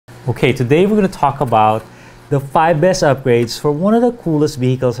Okay, today we're going to talk about the 5 best upgrades for one of the coolest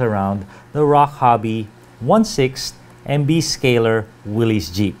vehicles around, the Rochobby 16 MB Scaler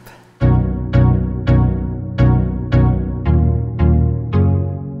Willys Jeep.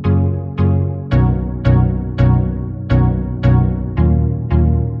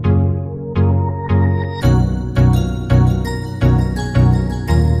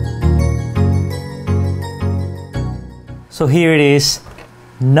 So here it is,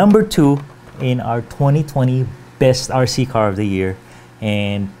 number 2 in our 2020 Best RC Car of the Year,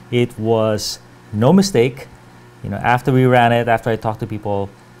 and it was no mistake. You know, after we ran it, after I talked to people,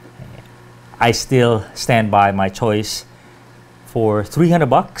 I still stand by my choice. For 300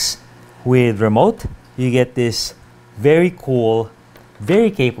 bucks with remote, you get this very cool, very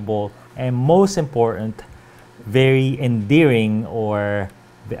capable, and most important, very endearing or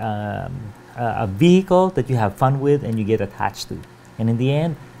a vehicle that you have fun with and you get attached to. And in the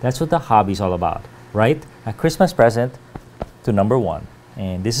end, that's what the hobby is all about, right? A Christmas present to number 1.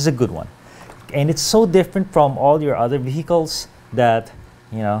 And this is a good one. And it's so different from all your other vehicles that,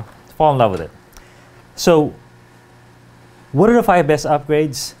 you know, fall in love with it. So, what are the 5 best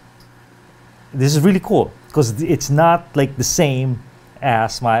upgrades? This is really cool because it's not like the same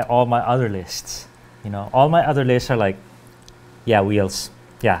as all my other lists. You know, all my other lists are like, yeah, wheels,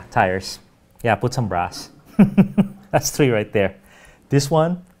 yeah, tires, yeah, put some brass. That's 3 right there. This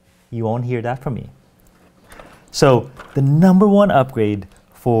one, you won't hear that from me. So the number 1 upgrade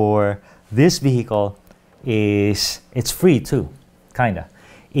for this vehicle is, it's free too, kinda,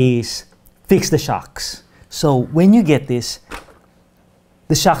 is fix the shocks. So when you get this,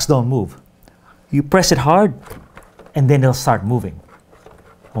 the shocks don't move. You press it hard and then they'll start moving,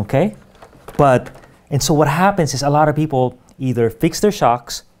 okay? And so what happens is a lot of people either fix their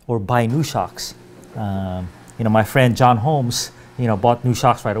shocks or buy new shocks. You know, my friend John Holmes, you know, bought new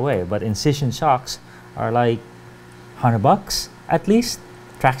shocks right away, but Incision shocks are like 100 bucks at least.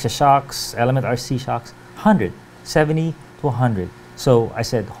 Traxxas shocks, Element RC shocks, 100, 70 to 100. So I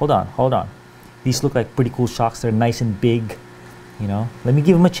said, hold on. These look like pretty cool shocks. They're nice and big, you know. Let me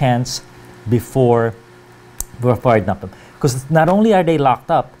give them a chance before I dump them. Because not only are they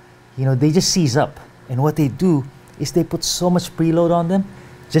locked up, you know, they just seize up. And what they do is they put so much preload on them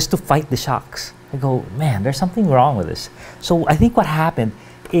just to fight the shocks. I go, man, there's something wrong with this. So I think what happened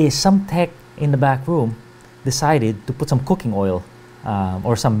is some tech in the back room decided to put some cooking oil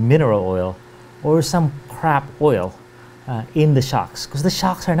or some mineral oil or some crap oil in the shocks, because the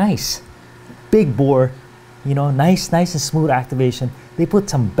shocks are nice. Big bore, you know, nice and smooth activation. They put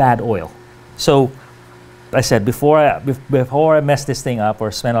some bad oil. So I said, before I mess this thing up or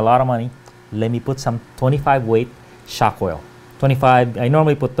spend a lot of money, let me put some 25 weight shock oil. 25, I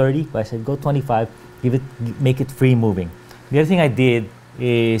normally put 30, but I said go 25, make it free moving. The other thing I did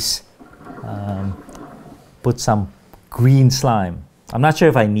is put some green slime. I'm not sure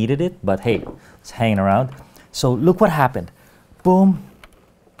if I needed it, but hey, it's hanging around. So look what happened. Boom.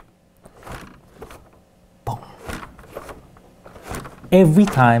 Boom. Every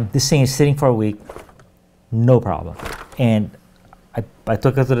time this thing is sitting for a week, no problem. And I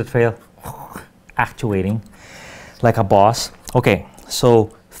took it to the trail, actuating like a boss. Okay, so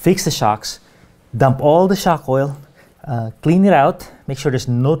fix the shocks, dump all the shock oil, clean it out, make sure there's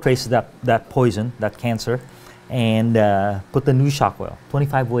no traces of that poison, that cancer, and put the new shock oil,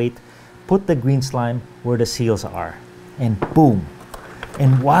 25 weight, put the green slime where the seals are, and boom.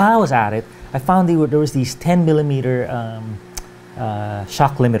 And while I was at it, I found there was these 10 millimeter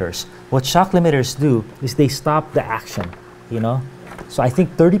shock limiters. What shock limiters do is they stop the action, you know? So I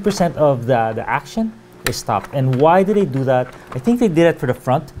think 30% of the action is stopped. And why did they do that? I think they did it for the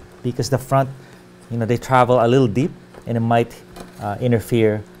front, because the front, you know, they travel a little deep and it might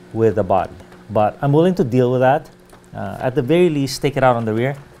interfere with the body. But I'm willing to deal with that. At the very least, take it out on the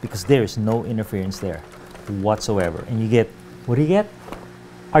rear, because there is no interference there whatsoever. And you get, what do you get?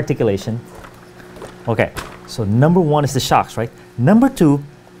 Articulation. Okay, so number 1 is the shocks, right? Number 2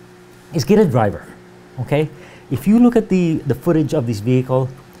 is get a driver, okay? If you look at the footage of this vehicle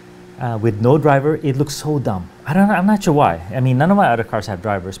with no driver, it looks so dumb. I'm not sure why. I mean, none of my other cars have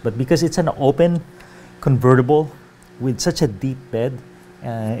drivers, but because it's an open convertible with such a deep bed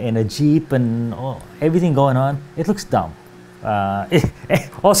and a Jeep and everything going on, it looks dumb.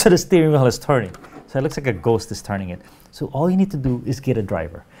 Also, the steering wheel is turning, so it looks like a ghost is turning it. So all you need to do is get a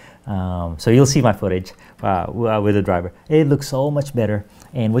driver. So you'll see my footage with a driver. It looks so much better.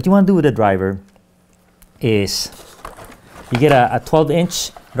 And what you want to do with a driver is you get a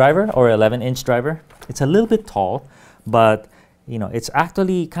 12-inch driver or 11-inch driver. It's a little bit tall, but you know, it's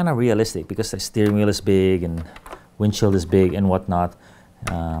actually kind of realistic because the steering wheel is big and windshield is big and whatnot.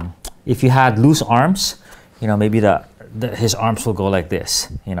 If you had loose arms, you know, maybe his arms will go like this.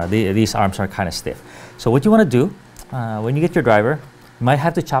 You know, these arms are kind of stiff. So what you want to do when you get your driver, you might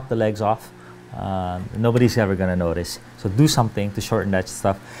have to chop the legs off. Nobody's ever going to notice. So do something to shorten that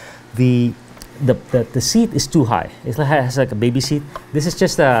stuff. The seat is too high. It has like a baby seat. This is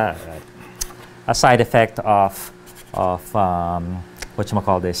just a side effect of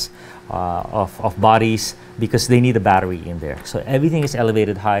whatchamacallit, of bodies, because they need a battery in there. So everything is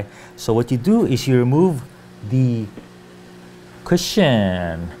elevated high. So what you do is you remove the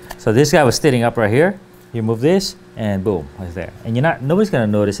cushion. So this guy was sitting up right here. You remove this, and boom, it's there. And nobody's gonna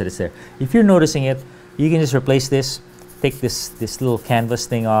notice that it's there. If you're noticing it, you can just replace this, take this little canvas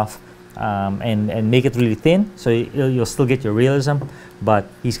thing off, and make it really thin, so you'll still get your realism, but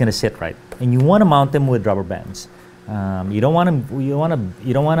he's gonna sit right. And you want to mount them with rubber bands. You don't want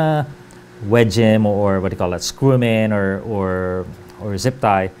to wedge him, or what do you call that? Screw him in, or zip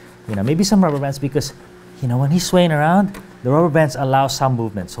tie. You know, maybe some rubber bands, because you know when he's swaying around, the rubber bands allow some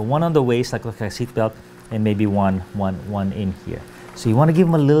movement. So one on the waist, like a seat belt, and maybe one in here. So you want to give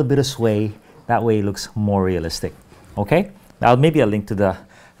him a little bit of sway. That way it looks more realistic. Okay. Now maybe I'll link to the.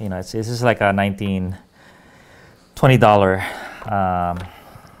 You know, this is like a $20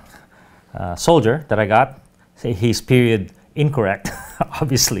 soldier that I got. Say he's period incorrect.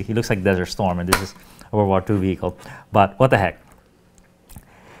 Obviously, he looks like Desert Storm, and this is a World War II vehicle. But what the heck?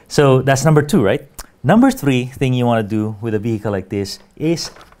 So that's number 2, right? Number 3 thing you want to do with a vehicle like this is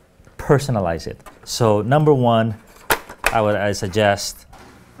personalize it. So number 1, I suggest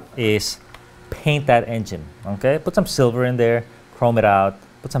is paint that engine. Okay, put some silver in there, chrome it out.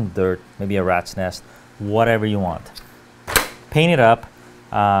 Put some dirt, maybe a rat's nest, whatever you want. Paint it up.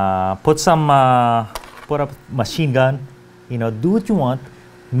 Put up machine gun. You know, do what you want.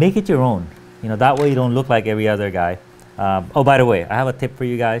 Make it your own. You know, that way you don't look like every other guy. Oh, by the way, I have a tip for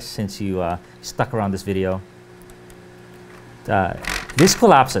you guys since you stuck around this video. This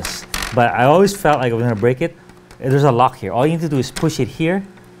collapses, but I always felt like I was gonna break it. There's a lock here. All you need to do is push it here,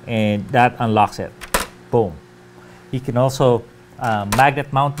 and that unlocks it. Boom. You can also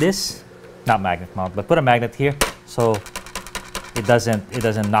magnet mount this, not magnet mount, but put a magnet here so it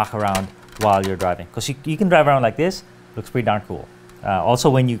doesn't knock around while you're driving. Because you can drive around like this, looks pretty darn cool.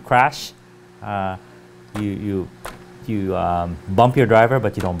 Also, when you crash, you bump your driver,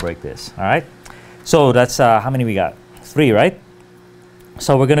 but you don't break this. All right. So that's how many we got? 3, right?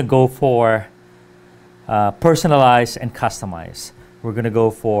 So we're gonna go for personalize and customize. We're gonna go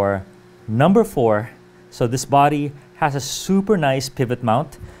for number 4. So this body has a super nice pivot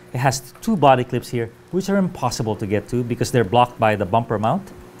mount. It has 2 body clips here, which are impossible to get to because they're blocked by the bumper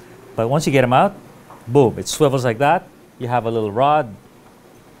mount. But once you get them out, boom, it swivels like that. You have a little rod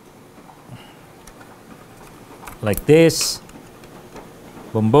like this.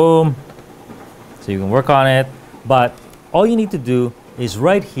 Boom, boom. So you can work on it. But all you need to do is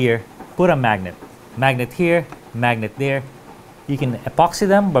right here, put a magnet. Magnet here, magnet there. You can epoxy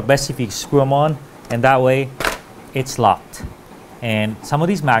them, but best if you screw them on, and that way it's locked. And some of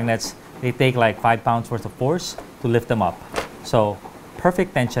these magnets, they take like 5 pounds worth of force to lift them up. So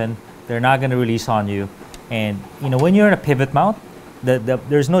perfect tension, they're not going to release on you. And you know, when you're in a pivot mount,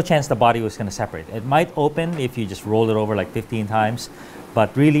 there's no chance the body was going to separate. It might open if you just roll it over like 15 times,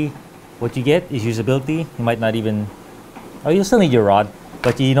 but really what you get is usability. You might not even, oh, you'll still need your rod,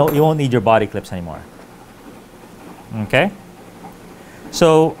 but you know, you won't need your body clips anymore. Okay.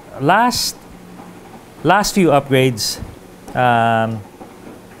 So last few upgrades,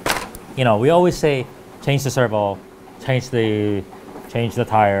 you know, we always say change the servo, change the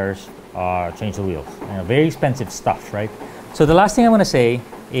tires, change the wheels. You know, very expensive stuff, right? So the last thing I want to say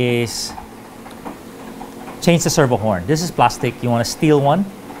is change the servo horn. This is plastic. You want a steel one.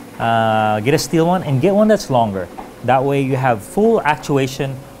 Get a steel one and get one that's longer. That way you have full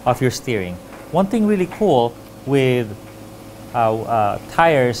actuation of your steering. One thing really cool with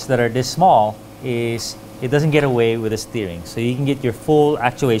tires that are this small is it doesn't get away with the steering. So you can get your full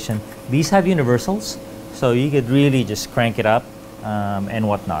actuation. These have universals, so you could really just crank it up and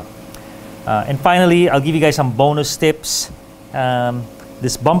whatnot. And finally, I'll give you guys some bonus tips.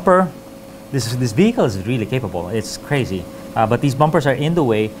 This bumper, this vehicle is really capable. It's crazy. But these bumpers are in the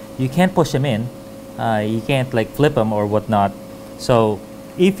way. You can't push them in. You can't like flip them or whatnot. So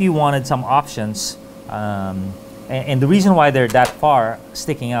if you wanted some options, and the reason why they're that far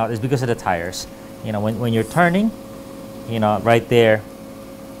sticking out is because of the tires. You know, when you're turning, you know, right there,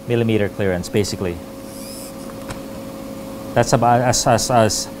 millimeter clearance basically. That's about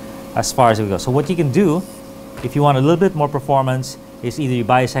as far as we go. So what you can do, if you want a little bit more performance, is either you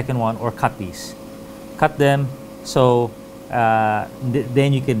buy a second one or cut these. Cut them so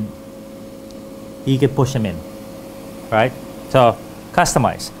then you could push them in, right? So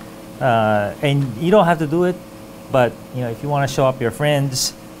customize, and you don't have to do it, but you know, if you want to show up your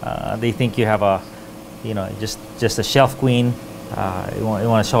friends, they think you have a, you know, just a shelf queen. You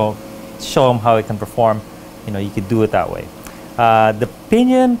want to show them how it can perform. You know, you could do it that way. The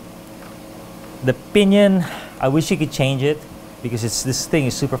pinion, I wish you could change it, because this thing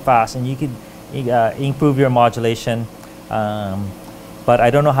is super fast, and you could improve your modulation. But I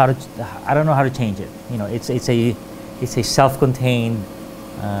don't know how to change it. You know, it's a self-contained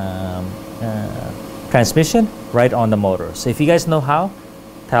transmission right on the motor. So if you guys know how,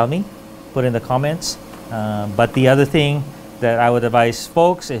 tell me, put in the comments. But the other thing that I would advise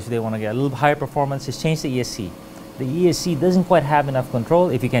folks, if they want to get a little higher performance, is change the ESC. The ESC doesn't quite have enough control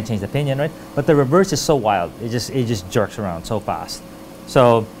if you can't change the pinion, right? But the reverse is so wild; it just jerks around so fast.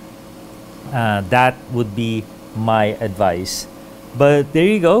 So that would be my advice. But there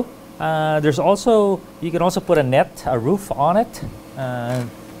you go. There's also, you can also put a roof on it, and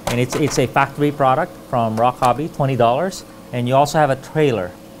it's a factory product from Rochobby, $20, and you also have a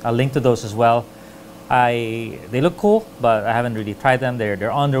trailer. I'll link to those as well. They look cool, but I haven't really tried them.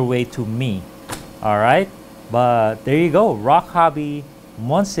 They're on their way to me. All right, but there you go. Rochobby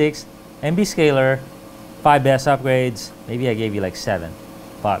 1.6 MB Scaler, 5 best upgrades. Maybe I gave you like 7,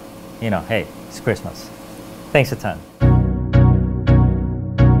 but you know, hey, it's Christmas. Thanks a ton.